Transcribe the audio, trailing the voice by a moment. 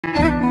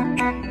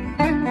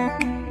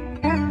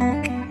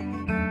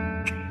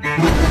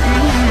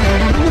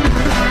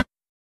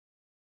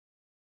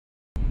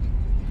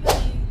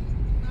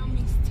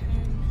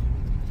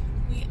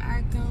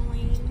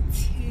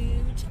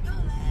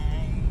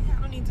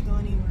go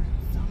anywhere.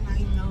 So I'm not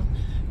even gonna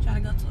try to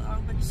go to a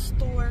whole bunch of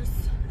stores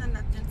and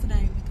nothing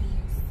today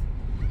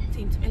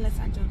because unless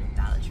I go to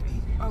Dollar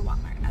Tree or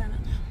Walmart, I don't know.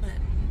 But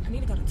I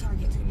need to go to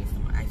Target to get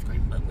some more ice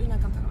cream, but we're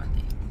not gonna talk about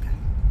that, okay?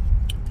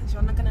 Because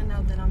y'all not gonna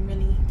know that I'm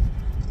really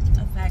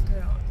a fat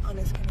girl on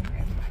this screen for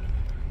everybody.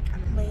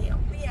 But yeah,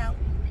 we out.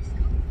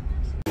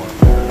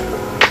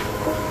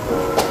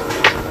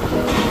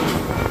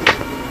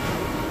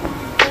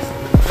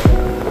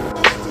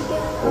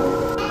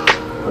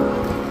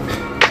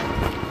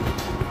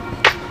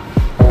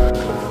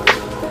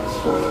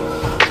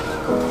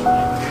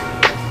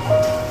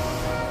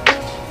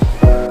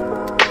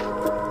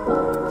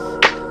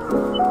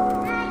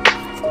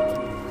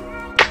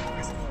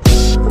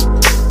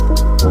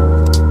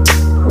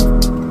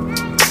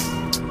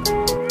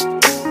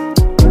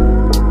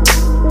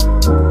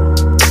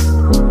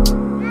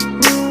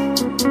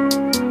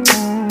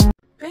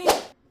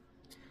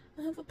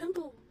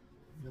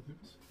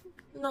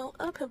 No,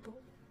 a pimple.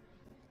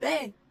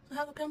 Babe, I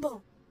have a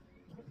pimple.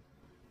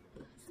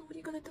 So what are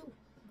you gonna do?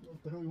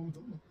 What the hell you want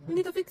me to do? You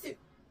need to fix it.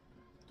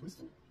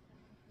 Twist it?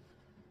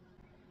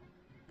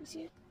 You see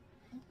it?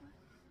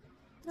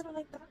 I don't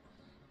like that.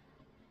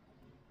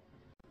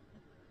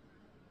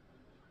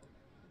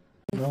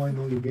 Now I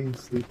know your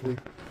games they play.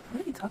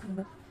 What are you talking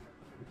about?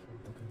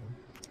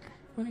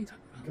 What are you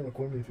talking about? You can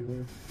record me if you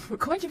want.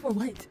 Record you for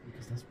what?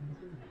 Because that's what I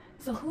do.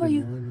 So who are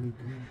you?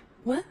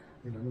 What?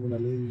 And I know when I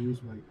let you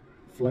use my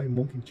flying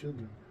monkey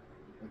children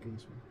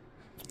against me.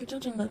 Your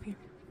children love you.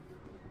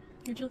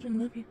 Your children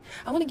love you.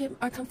 I want to get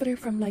our comforter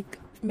from like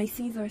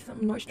Macy's or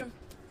something, Nordstrom.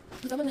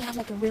 Because I'm going to have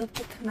like a real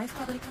thick, nice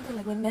quality comforter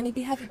like when Nanny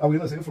be having. Are we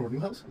going to save it for a new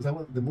house? Is that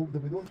what the move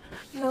that we're doing?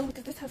 No,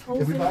 because this has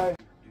holes If we in buy... it.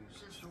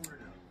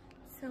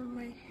 So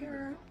my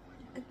hair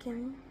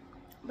again.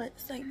 But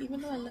it's like,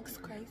 even though it looks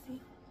crazy,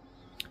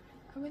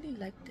 I really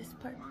like this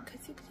part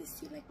because you can just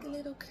see like the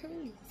little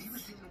curlies.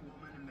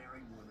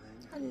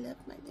 I love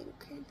my little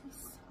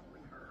curlies.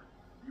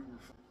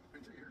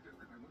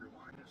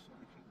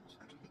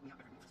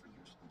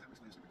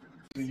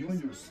 You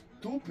and your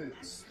stupid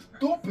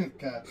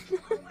cat. You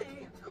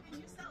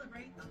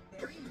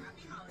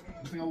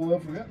think I will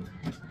ever forget?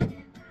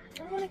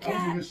 I want a I don't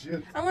cat. forget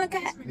shit. I want a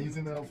cat. And you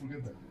think that I'll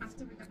forget that?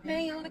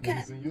 Hey, I want a cat.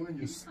 Listen, you and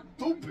your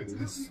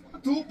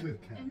stupid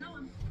cat.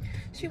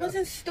 She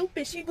wasn't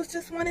stupid. She was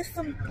just wanted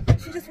some.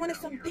 She just wanted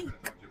some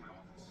think.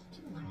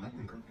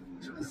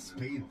 She was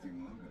spayed.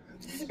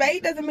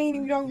 Spade doesn't mean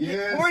you don't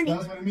get horny.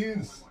 That's what it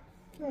means.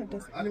 No, it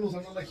doesn't. Animals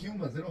are not like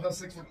humans. They don't have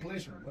sex for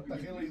pleasure. What the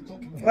hell are you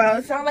talking about? Well,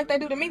 it sounds like they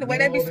do to me. The way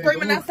they be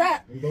screaming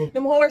outside.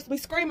 Them whores be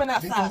screaming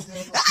outside.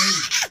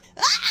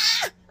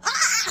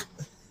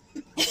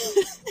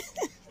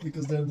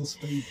 Because they're no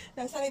spade.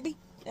 That's how they be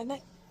at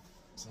night.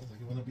 Sounds like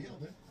you want to be out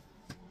there.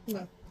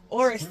 No.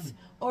 Oris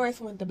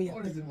wanted to be out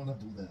Oris there. didn't want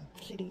to do that.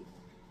 She did.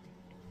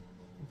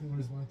 I think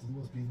Oris wanted to do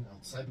was being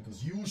outside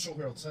because you showed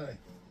her outside.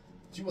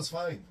 She was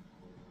fine.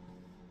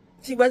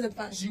 She wasn't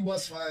fine. She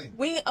was fine.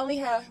 We only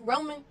had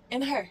Roman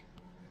and her.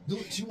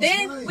 Dude, she was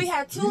then fine. we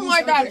had two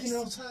more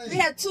daughters. We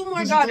had two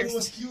more daughters.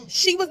 Was cute.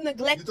 She was You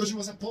neglected. thought she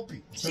was a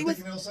puppy. She was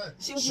taking her outside.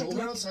 She was Show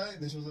neglected. her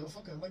outside. Then she was like, oh,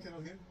 fuck, I like it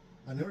out here.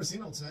 I never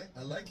seen outside.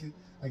 I like it.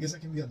 I guess I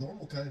can be a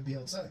normal cat and be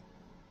outside.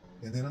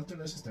 And then after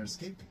that, she started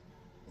escaping.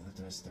 And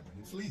after that, she started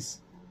bringing fleas.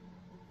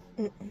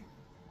 And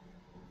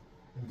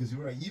because you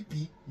were a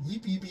yippee,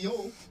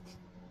 yippee-yippee-oh,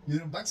 you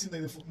didn't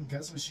vaccinate the fucking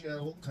cat, so she had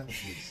all kind of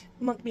fleas.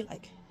 Monk be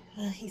like,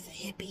 he's a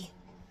hippie.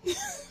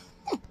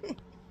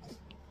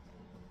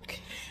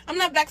 I'm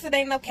not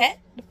vaccinating no cat.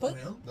 The fuck?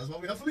 Well, that's why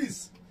we have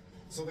fleas.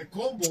 So the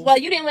combo. Well,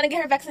 you didn't want to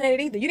get her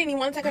vaccinated either. You didn't even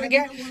want to take her to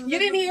get her. You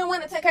didn't even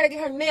want to take her to get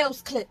her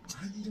nails clipped.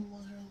 I didn't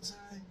want her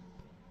outside.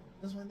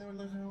 That's why I never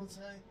let her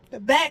outside. The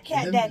bad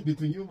cat And then daddy.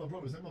 between you and my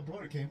brothers, then my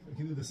brother came and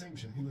he did the same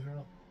shit. He let her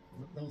out.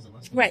 That was the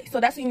last one. Right.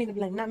 So that's who you need to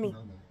blame, not me. No,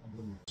 I'm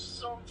blaming you.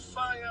 So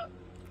fire.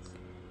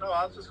 No,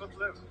 I'll just go to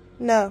live.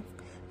 No.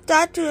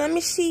 Doctor, let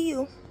me see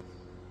you.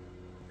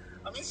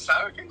 I mean,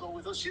 Sarah can go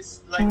with us.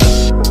 She's like.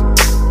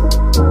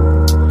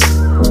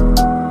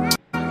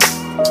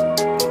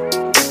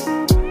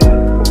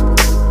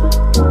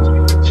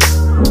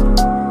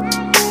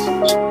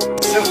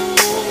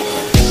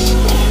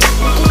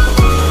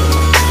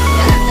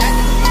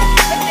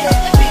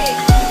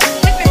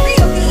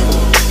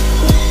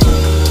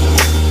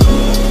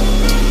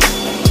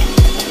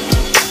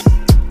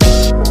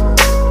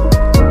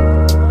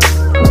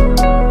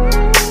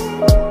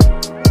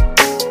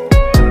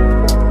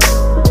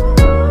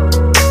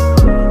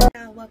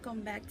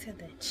 To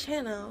the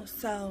channel.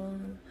 So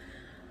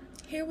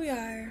here we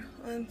are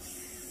on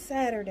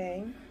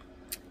Saturday,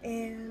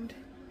 and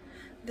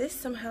this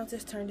somehow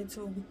just turned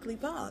into a weekly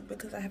vlog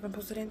because I haven't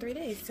posted in 3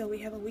 days. So we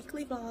have a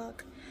weekly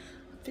vlog,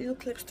 a few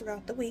clips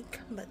throughout the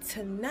week, but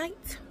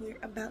tonight we're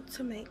about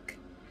to make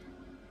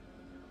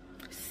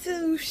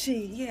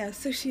sushi. Yeah,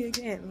 sushi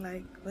again.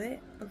 Like, what?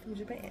 I'm from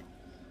Japan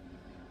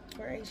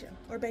or Asia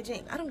or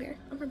Beijing. I don't care.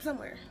 I'm from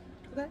somewhere.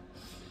 Okay.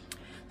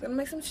 I'm gonna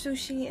make some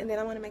sushi, and then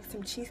I want to make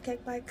some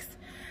cheesecake bites.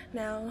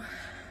 Now,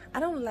 I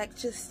don't like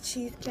just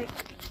cheesecake.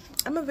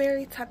 I'm a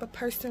very type of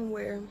person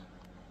where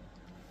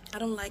I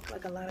don't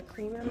like a lot of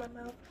cream in my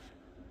mouth.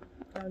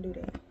 Don't do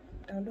that.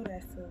 Don't do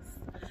that, sis.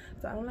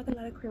 So I don't like a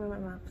lot of cream in my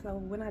mouth. So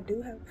when I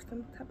do have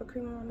some type of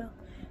cream in my mouth,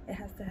 it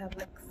has to have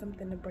like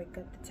something to break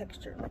up the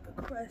texture, like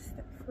a crust,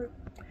 a fruit,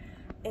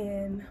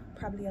 and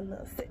probably a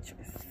little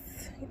citrus.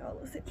 You know, a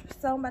little citrus.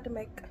 So I'm about to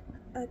make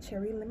a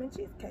cherry lemon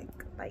cheesecake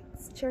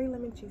bites. Cherry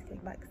lemon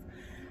cheesecake bites.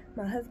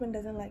 My husband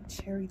doesn't like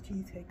cherry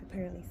cheesecake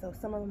apparently. So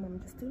some of them I'm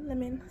just do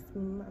lemon,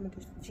 some I'm gonna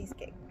just do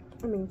cheesecake.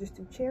 I mean, just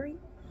do cherry.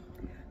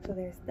 So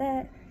there's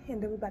that.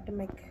 And then we're about to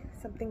make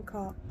something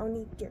called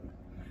onigiri.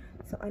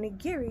 So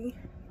onigiri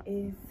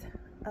is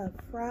a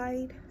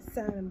fried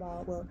salmon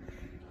ball. Well,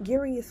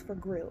 giri is for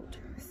grilled.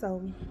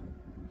 So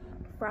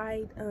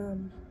fried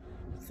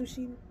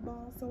sushi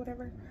balls or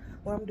whatever.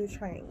 Well, I'm gonna do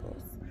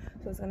triangles.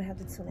 So it's gonna have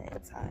the tuna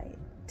inside,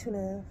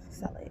 tuna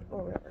salad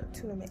or whatever,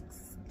 tuna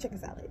mix, chicken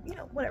salad, you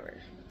know,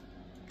 whatever.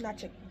 Not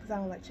chicken, because I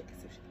don't like chicken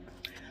sushi.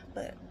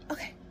 But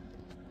okay,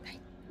 bye.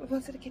 We're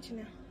going to the kitchen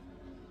now.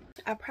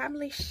 I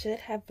probably should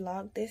have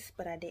vlogged this,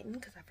 but I didn't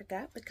because I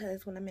forgot.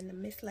 Because when I'm in the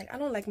midst, like, I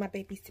don't like my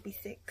babies to be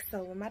sick.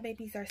 So when my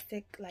babies are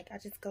sick, like, I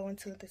just go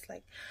into this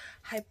like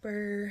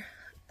hyper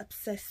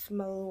obsessed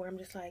mode where I'm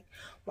just like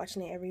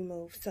watching it every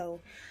move.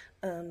 So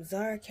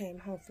Zara came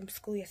home from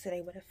school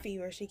yesterday with a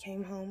fever. She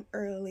came home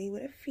early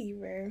with a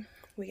fever.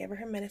 We gave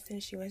her medicine.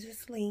 She went to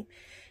sleep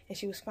and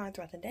she was fine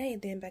throughout the day.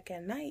 Then back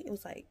at night, it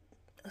was like,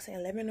 I'll say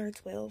 11 or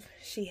 12,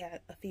 she had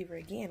a fever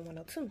again,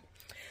 102.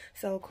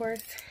 So of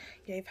course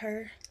gave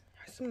her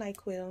some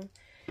NyQuil.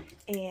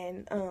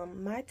 And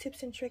my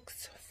tips and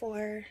tricks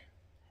for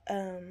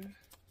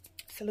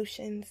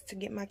solutions to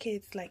get my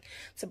kids, like,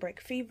 to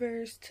break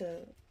fevers,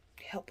 to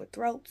help with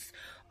throats,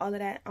 all of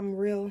that, I'm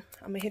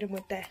gonna hit them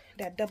with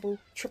that double,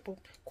 triple,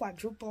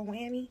 quadruple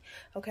whammy.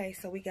 Okay,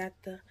 so we got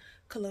the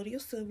colloidal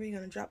silver. You're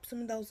gonna drop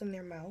some of those in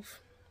their mouth.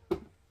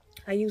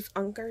 I use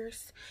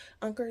Unkers.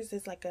 Unkers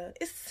is like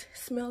it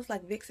smells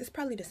like Vicks. It's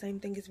probably the same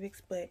thing as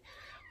Vicks, but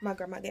my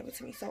grandma gave it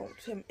to me, so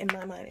in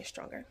my mind it's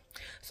stronger.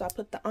 So I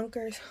put the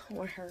Unkers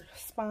on her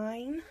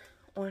spine,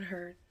 on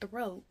her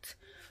throat,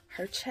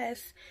 her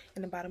chest,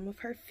 and the bottom of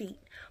her feet.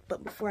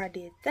 But before I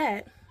did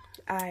that,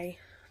 I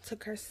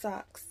took her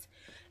socks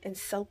and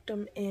soaked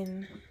them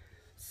in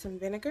some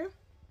vinegar.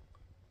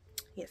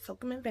 Yeah, soak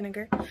them in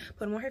vinegar, put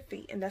them on her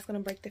feet, and that's gonna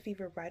break the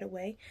fever right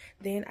away.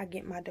 Then I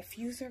get my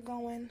diffuser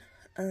going.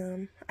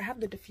 I have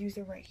the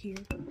diffuser right here,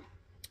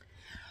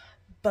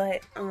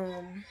 but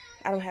I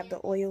don't have the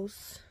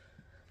oils.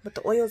 But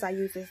the oils I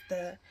use is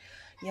the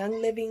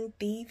Young Living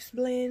Thieves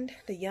blend,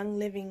 the Young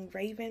Living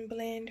Raven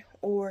blend,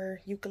 or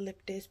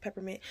eucalyptus,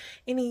 peppermint,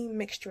 any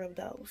mixture of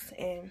those.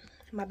 And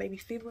my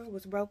baby's fever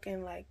was broken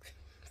in like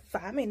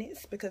 5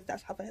 minutes because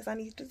that's how fast I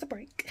needed it to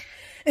break.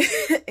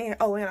 And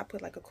oh, and I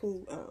put like a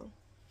cool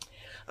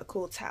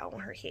towel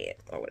on her head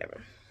or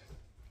whatever.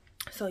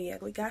 So yeah,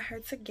 we got her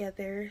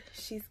together.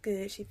 She's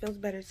good. She feels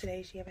better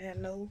today. She haven't had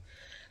no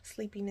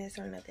sleepiness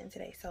or nothing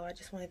today. So I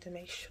just wanted to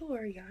make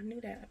sure y'all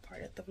knew that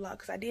part of the vlog,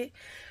 because I did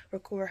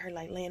record her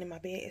like laying in my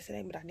bed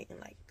yesterday, but I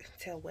didn't like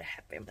tell what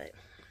happened. But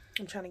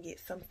I'm trying to get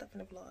some stuff in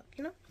the vlog,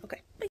 you know?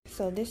 Okay.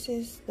 So this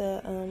is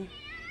the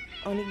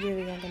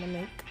onigiri I'm gonna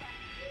make.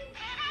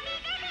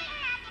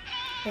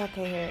 Y'all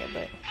can't hear it,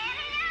 but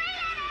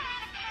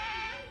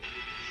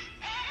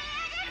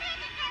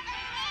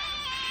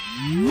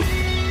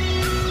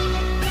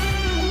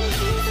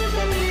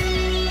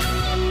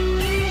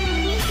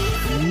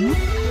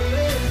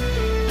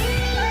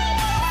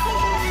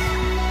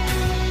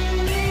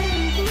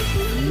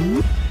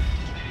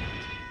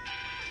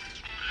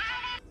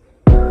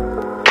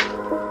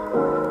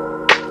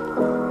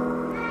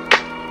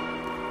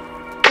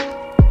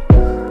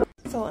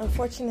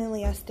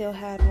unfortunately, I still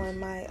had one of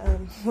my,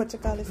 so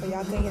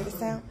y'all can't hear the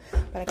sound.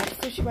 But I got the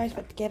sushi rice,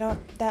 but to get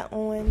that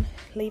on,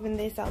 leaving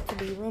this out to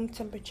be room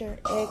temperature.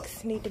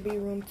 Eggs need to be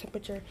room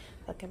temperature.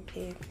 Fucking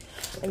pig.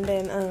 And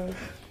then,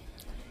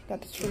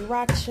 got the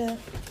sriracha,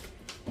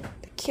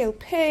 the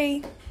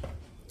kilpay,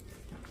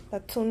 the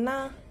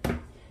tuna,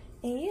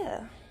 and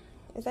yeah.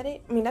 Is that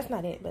it? I mean, that's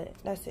not it, but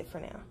that's it for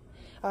now.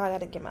 Oh, I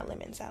gotta get my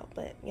lemons out,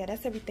 but yeah,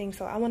 that's everything.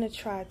 So I want to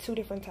try 2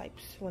 different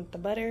types. I want the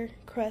butter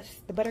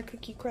crust, the butter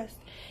cookie crust,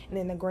 and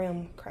then the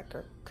graham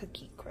cracker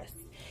cookie crust.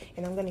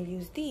 And I'm gonna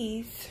use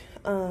these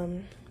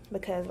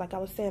because, like I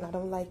was saying, I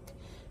don't like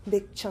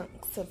big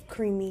chunks of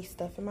creamy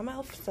stuff in my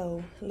mouth.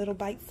 So little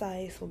bite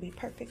size will be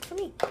perfect for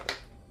me.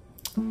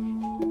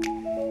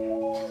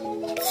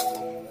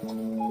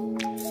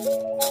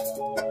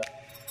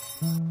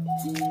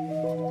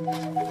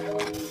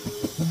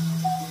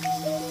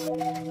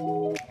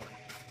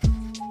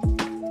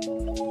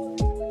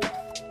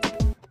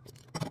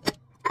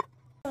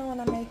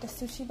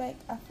 Sushi bake,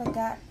 I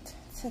forgot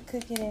to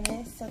cook it in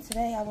this, so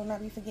today I will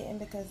not be forgetting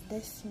because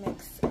this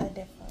makes a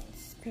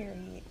difference,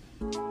 period.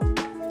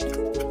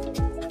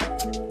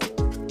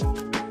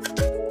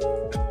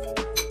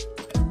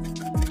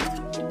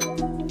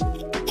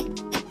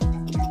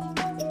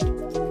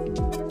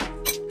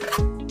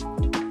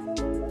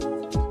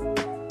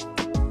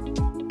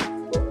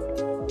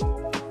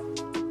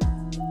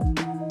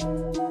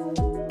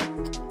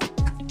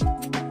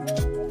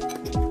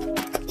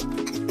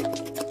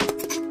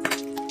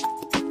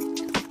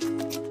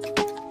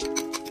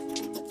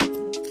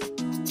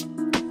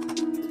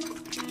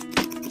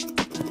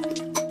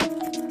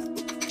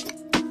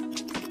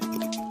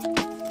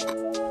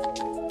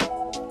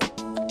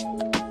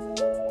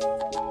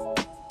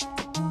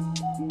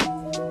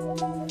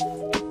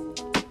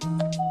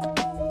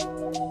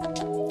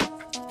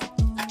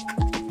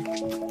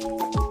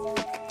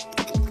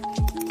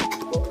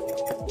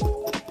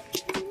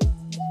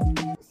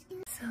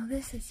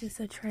 This is just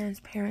a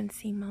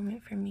transparency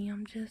moment for me.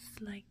 I'm just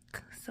like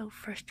so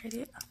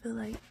frustrated. I feel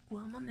like,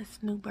 well, I'm on this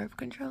new birth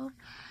control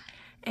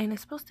and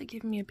it's supposed to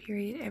give me a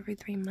period every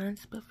 3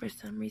 months, but for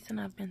some reason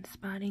I've been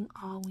spotting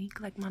all week.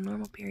 Like my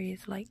normal period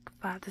is like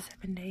 5 to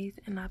 7 days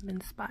and I've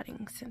been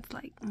spotting since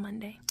like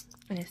Monday,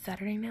 and it's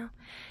Saturday now,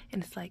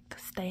 and it's like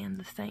staying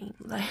the same.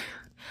 Like,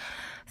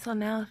 so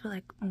now I feel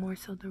like more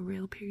so the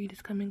real period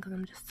is coming because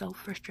I'm just so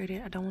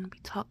frustrated. I don't want to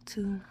be talked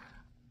to,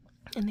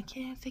 and the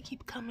kids, they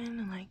keep coming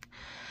and like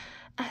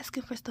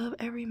asking for stuff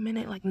every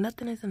minute. Like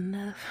nothing is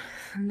enough.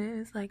 And then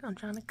it's like I'm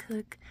trying to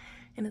cook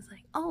and it's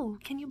like, oh,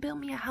 can you build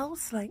me a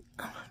house? Like,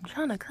 I'm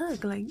trying to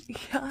cook.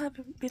 Like, y'all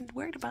haven't been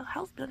worried about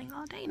house building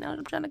all day. Now that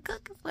I'm trying to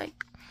cook, it's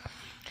like,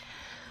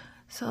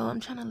 so I'm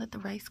trying to let the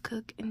rice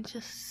cook and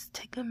just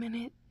take a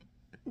minute,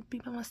 be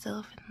by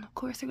myself. And of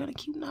course they're gonna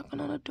keep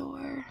knocking on the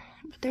door,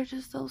 but they're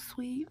just so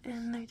sweet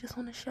and they just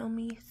want to show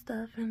me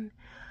stuff and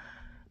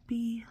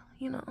be,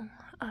 you know,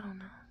 I don't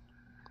know.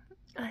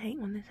 I hate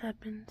when this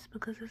happens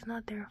because it's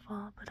not their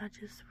fault, but I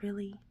just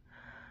really,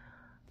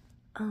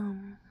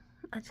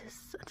 I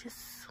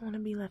just want to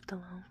be left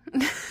alone.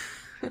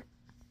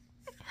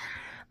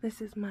 This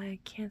is my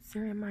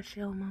cancer in my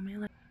shell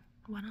moment. Like,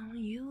 why don't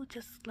you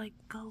just like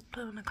go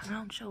put on a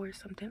clown show or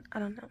something? I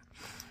don't know.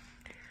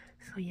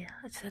 So yeah,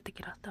 I just have to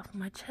get off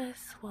my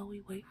chest while we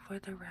wait for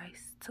the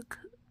rice to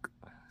cook.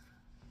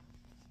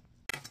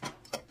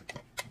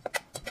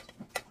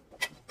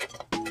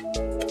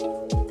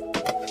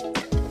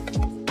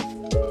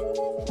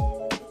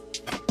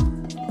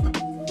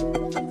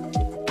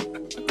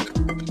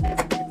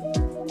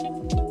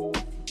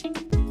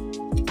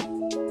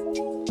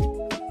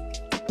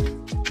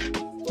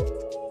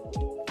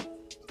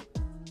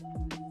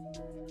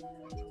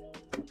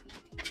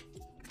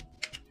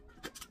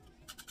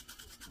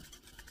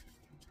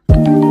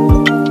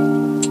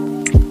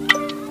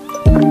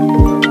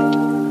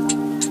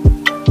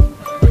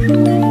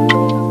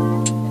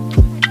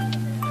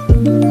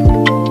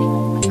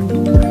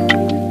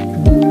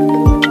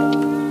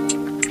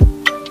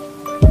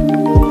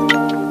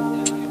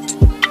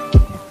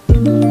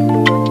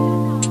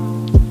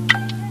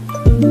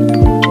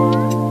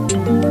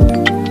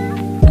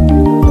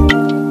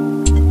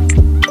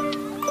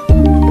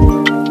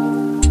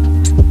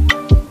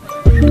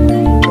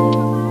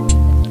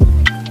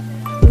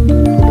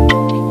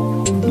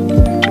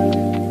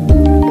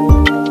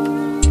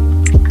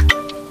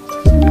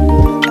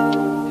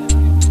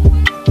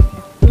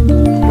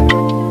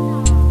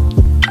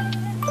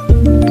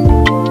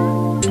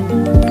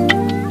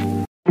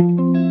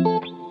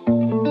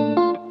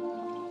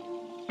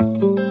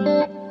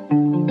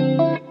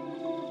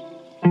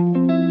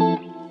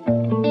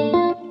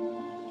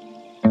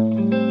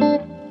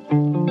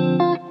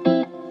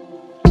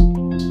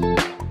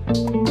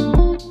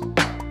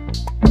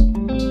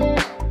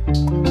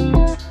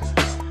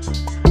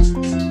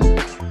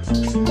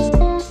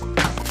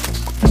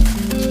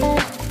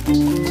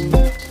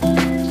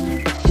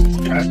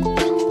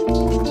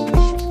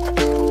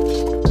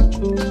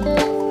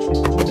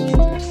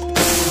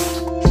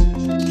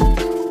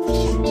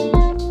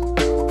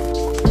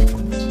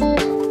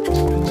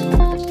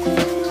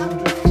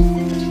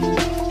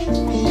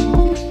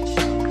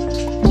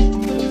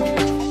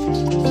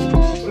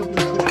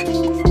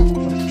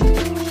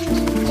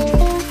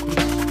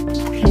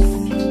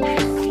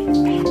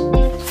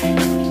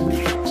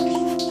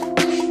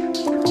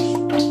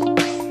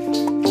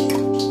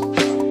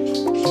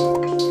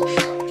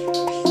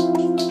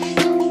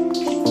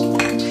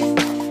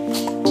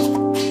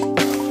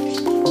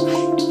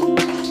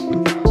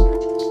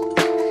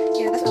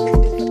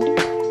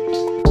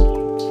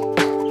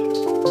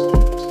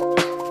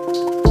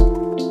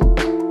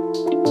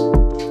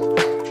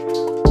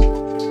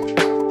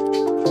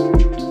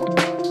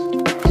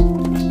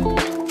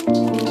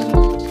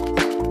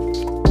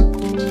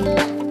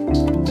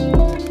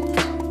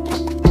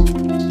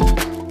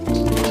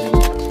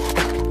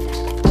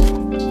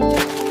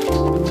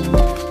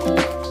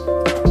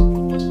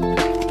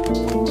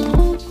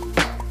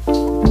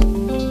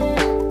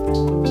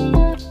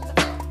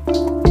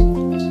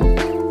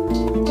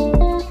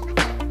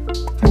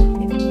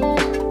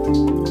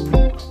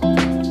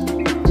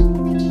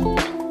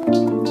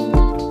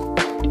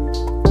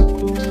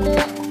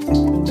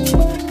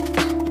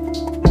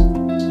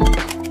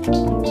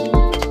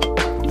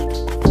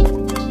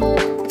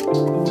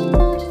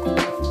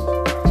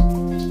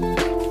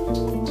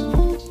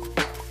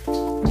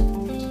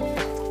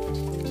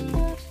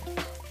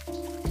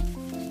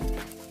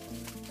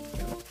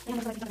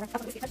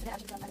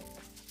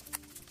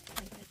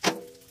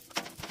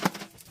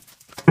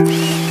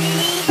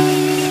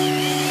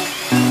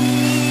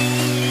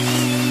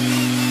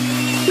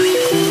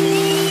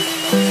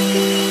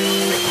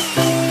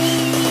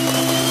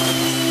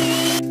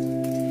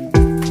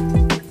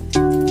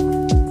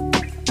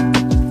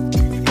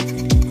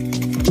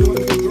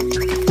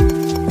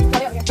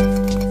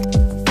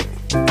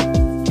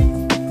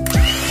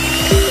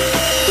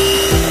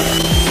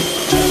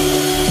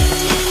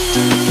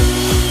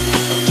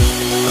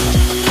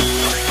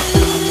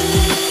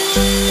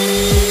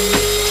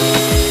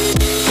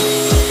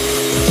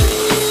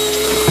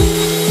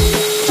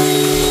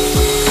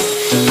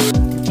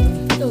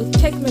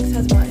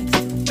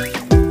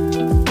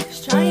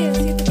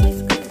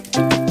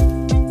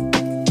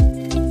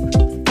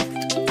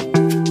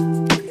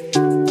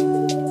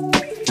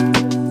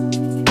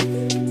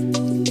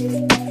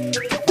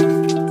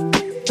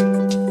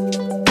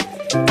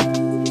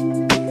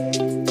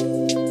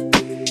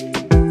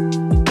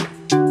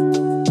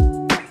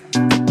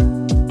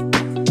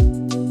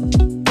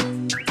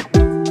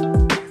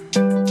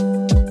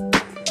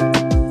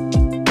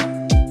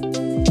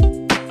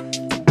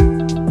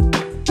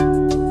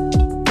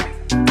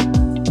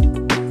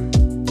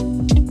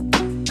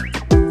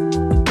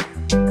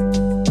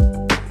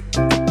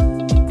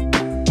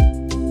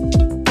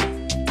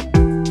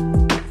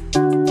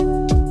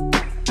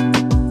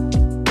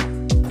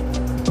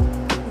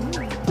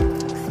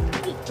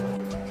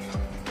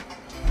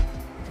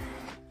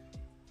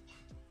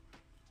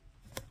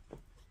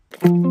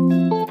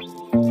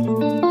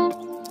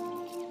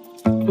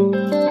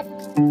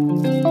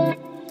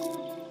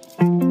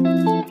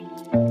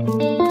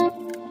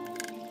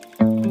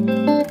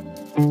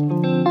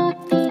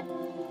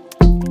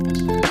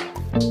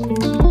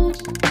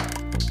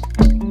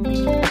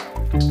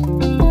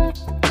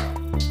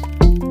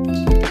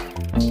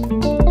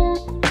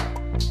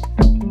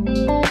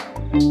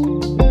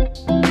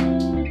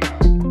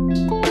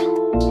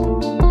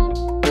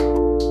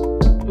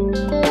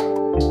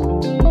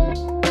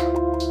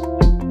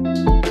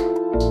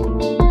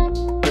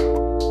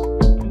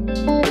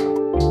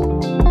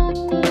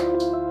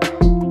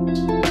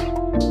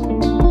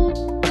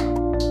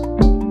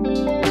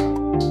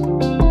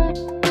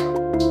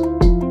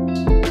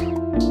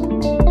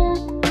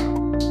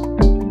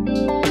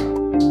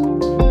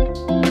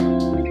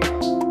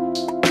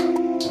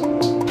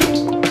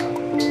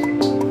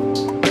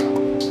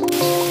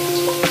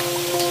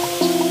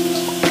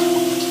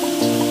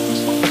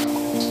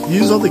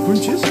 all the cream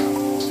cheese?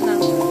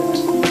 No.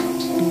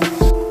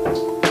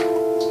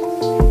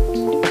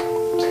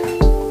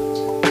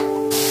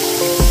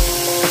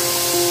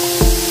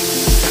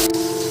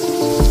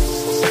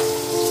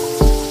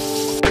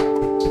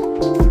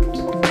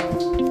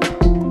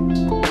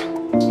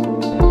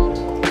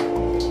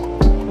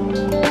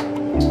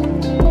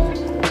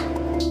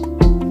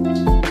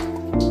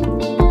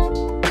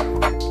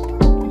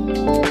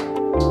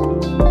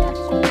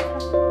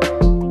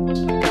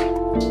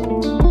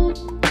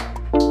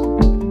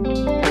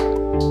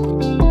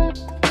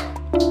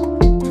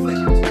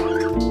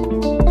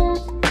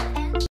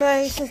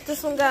 Since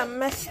this one got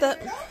messed up,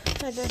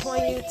 I just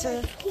want you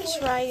to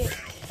try it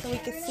so we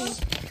can see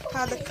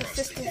how the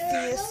consistency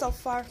is so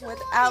far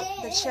without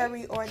the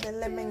cherry or the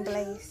lemon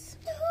glaze.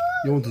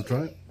 You want to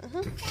try it?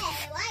 Okay,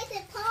 why is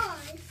it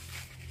paused?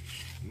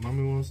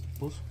 Mommy wants to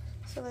pause.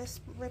 So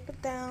let's rip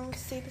it down,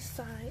 see the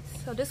sides.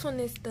 So this one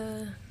is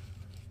the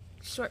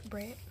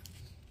shortbread.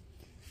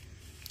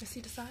 You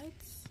see the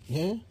sides?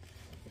 Yeah,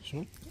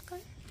 sure.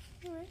 Okay,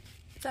 alright.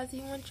 Zazie,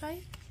 you want to try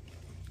it?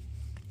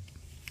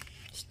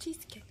 It's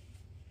cheesecake.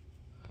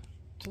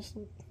 Just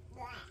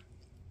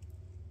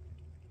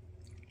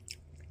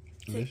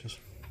delicious.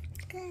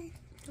 Good.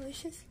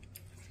 Delicious.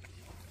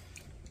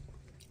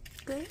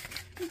 Good?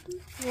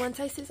 You want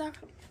to taste it, Zara?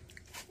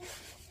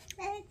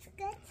 It's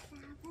good,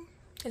 Papa.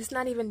 It's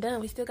not even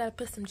done. We still got to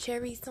put some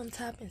cherries on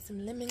top and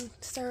some lemon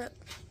syrup.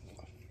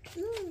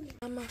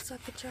 Almost so I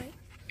could try it.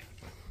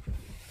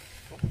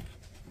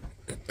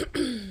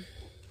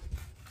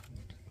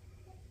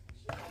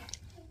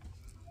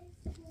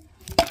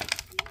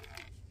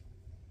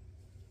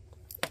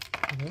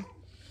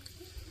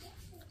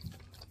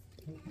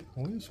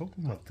 Olha só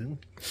como matando.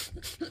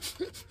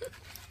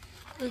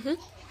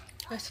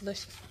 That's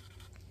delicious.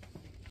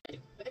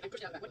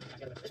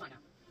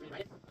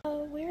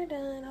 Oh, we're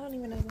done. I don't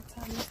even know what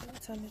time it is.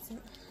 What time is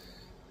it?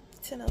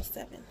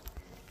 10:07.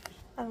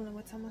 I don't know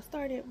what time I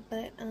started,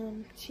 but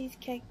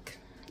cheesecake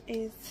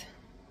is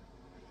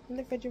in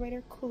the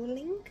refrigerator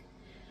cooling.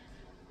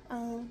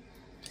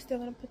 Still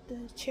gonna put the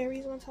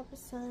cherries on top of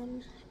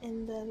some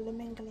and the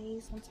lemon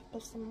glaze on top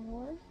of some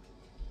more.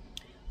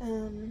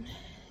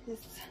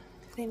 Just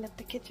clean up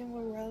the kitchen.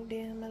 We're rolled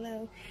in my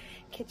little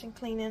kitchen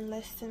cleaning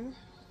lesson.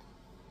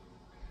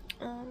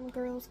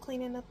 Girls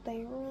cleaning up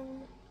their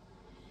room.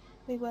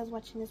 We was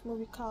watching this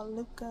movie called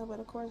Luca, but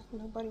of course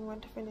nobody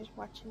wanted to finish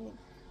watching it.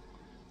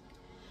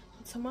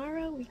 So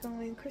tomorrow we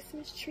going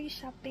Christmas tree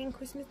shopping,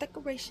 Christmas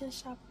decoration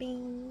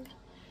shopping,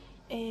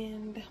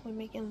 and we're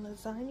making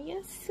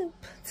lasagna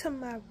soup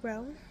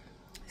tomorrow.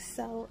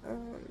 So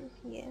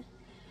yeah,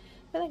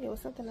 I feel like it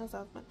was something else I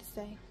was about to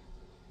say.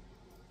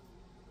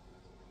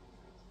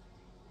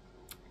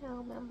 I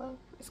don't remember.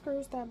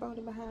 Screw that booty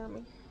behind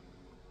me.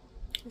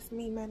 It's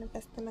me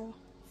manifesting a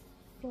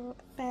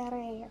fat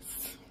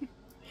ass.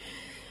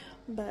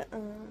 But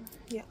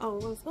yeah. Oh,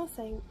 I was gonna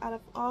say, out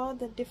of all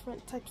the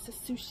different types of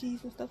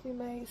sushis and stuff we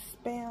made,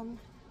 spam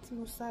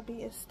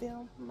musabi is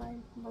still my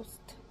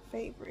most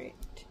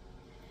favorite.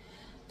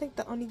 I think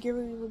the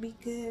onigiri would be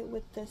good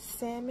with the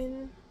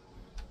salmon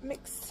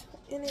mix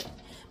in it.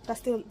 But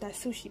still, that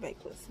sushi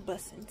bake was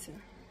bussin' too.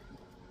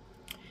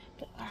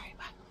 But alright,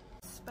 bye.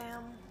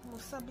 Spam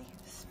musabi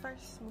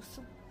first.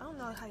 I don't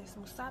know how it's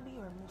musabi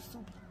or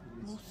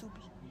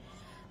musubi.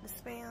 The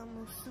spam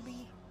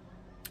musubi.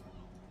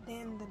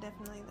 Then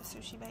definitely the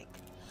sushi bake.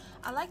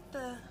 I like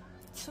the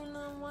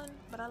tuna one,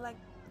 but I like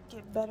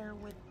it better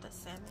with the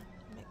salmon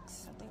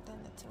mix, I think,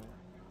 than the tuna.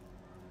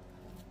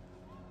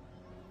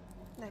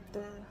 Like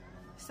the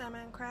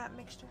salmon and crab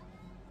mixture.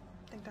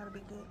 I think that'll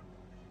be good.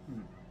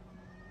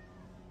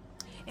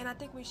 And I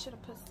think we should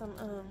have put some,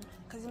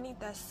 cause you need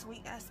that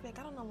sweet aspect.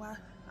 I don't know why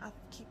I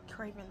keep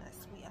craving that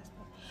sweet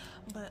aspect,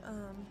 but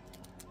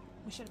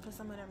we should have put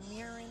some of the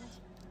mirin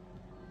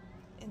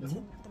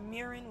into the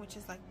mirin, which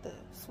is like the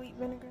sweet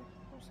vinegar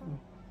or something.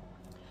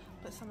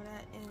 Put some of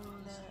that in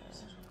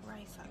the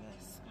rice, I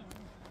guess.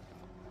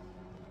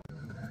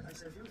 I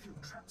said, if you feel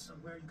trapped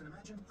somewhere, you can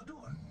imagine a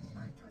door.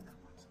 I tried that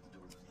once. The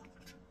door was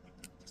locked.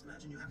 Just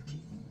imagine you have a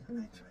key. I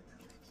tried that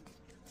key.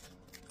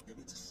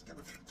 Maybe it's a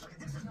skeleton.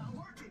 This is not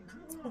working.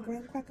 A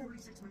graham cracker.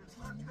 46 minutes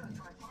left. You gotta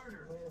try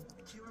harder.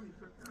 Shortbread.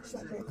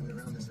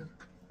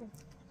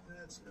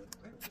 That's no.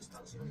 Just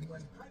tell us you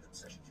request private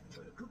sessions. You can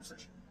join a group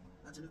session.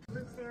 That's a new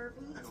Group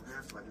therapy? I don't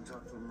have to. I can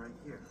talk to him right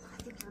here.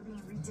 I think you're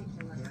being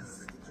ridiculous. Yeah,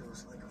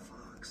 ridiculous like a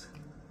fox.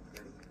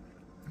 Ready?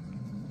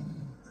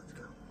 Let's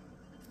go.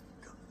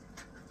 Go.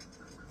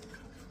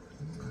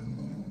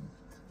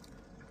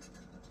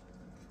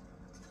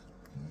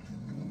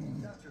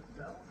 Dr.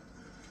 Bell?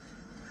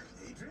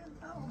 Adrian?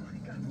 Oh my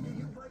God, do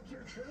you bike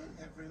here too?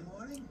 Every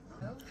morning?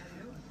 No, I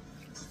do.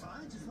 It's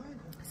fine, it's fine.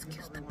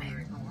 Excuse the baby.